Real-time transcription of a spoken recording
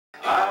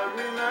I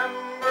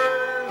remember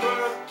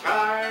the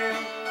time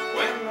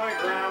when my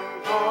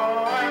grandpa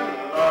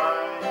and I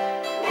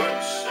would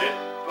sit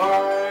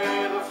by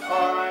the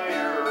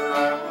fire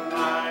at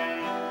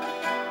night,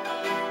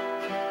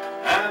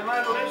 and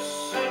I'd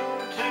listen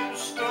to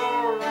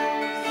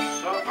stories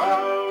of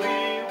how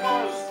he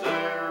was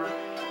there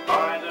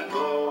by the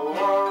glow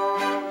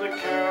of the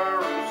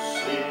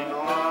kerosene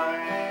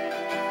light,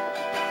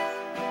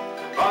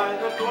 by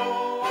the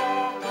glow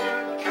of the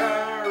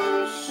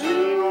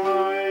kerosene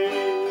light.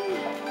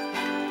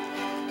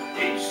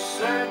 He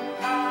said,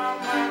 Mom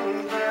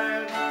and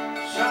Dad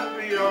sent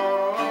me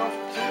off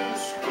to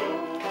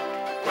school,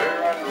 where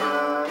I'd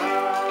learn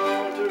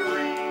how to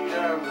read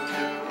and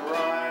to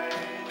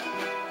write.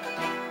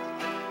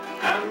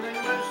 And they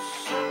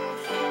listened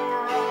for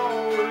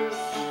hours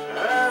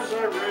as I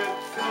read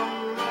from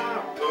my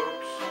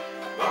books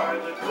by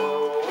the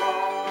glow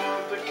of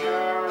the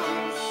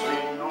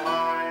kerosene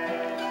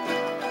light,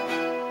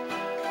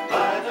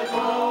 by the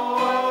glow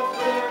of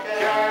the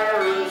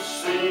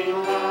kerosene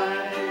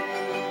light.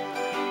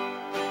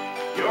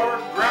 Your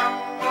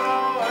grandma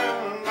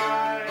and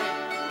I,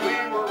 we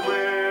were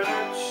wed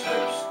at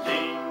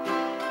 16.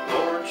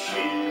 Lord,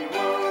 she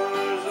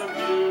was a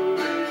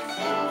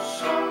beautiful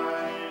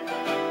sight.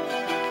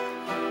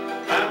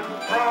 And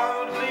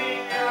proudly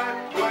I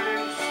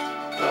placed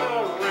the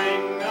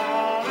ring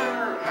on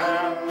her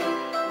hand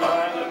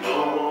by the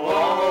glow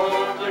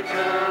of the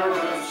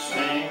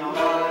kerosene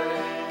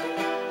light,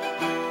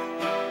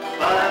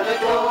 by the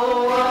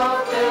glow of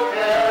the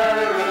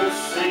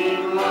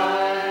kerosene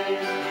light.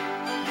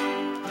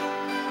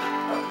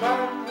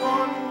 About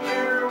 1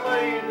 year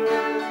later,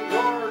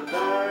 your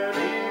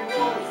daddy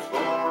was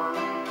born,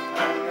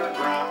 and your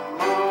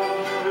grandma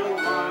held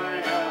my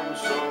hand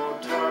so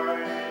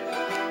tight.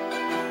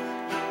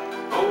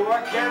 Oh,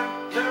 I can't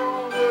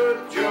tell the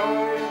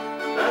joy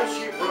that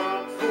she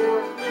brought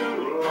forth new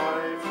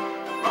life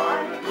by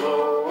the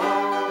glow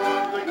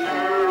of the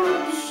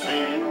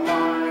kerosene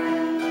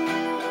light,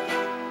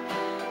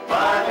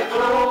 by the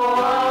glow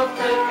of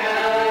the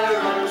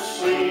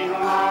kerosene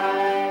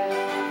light.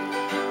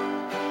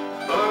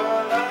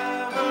 But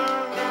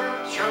Lavender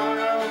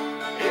child,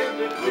 it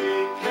did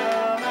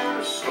weaken her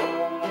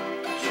soul.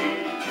 She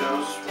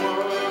just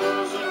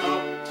wasn't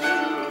up to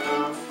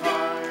the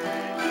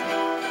fight.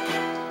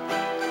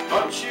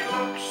 But she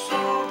looked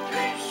so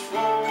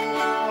peaceful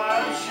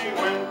as she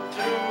went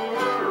to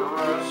her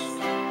rest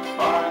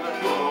by the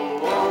glow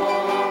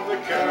of the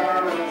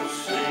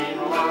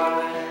kerosene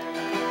light,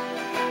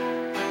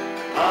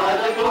 by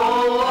the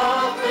glow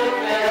of the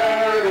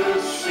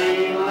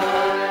kerosene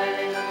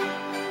light.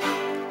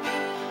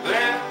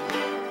 Then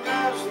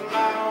as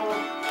now,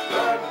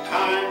 the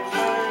times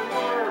they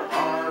were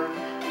hard.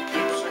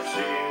 To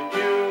succeed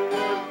you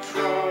would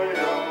try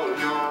all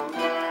your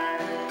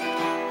might.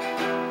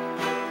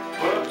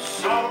 But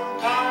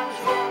sometimes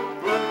hope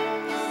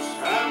blooms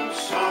and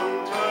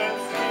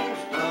sometimes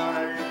dreams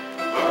die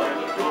by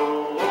the glow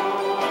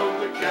of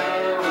the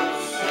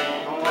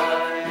kerosene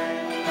light,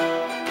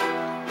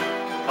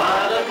 by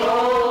the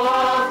glow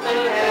of the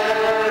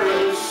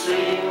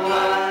kerosene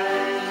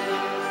light,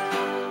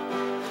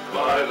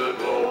 by the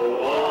glow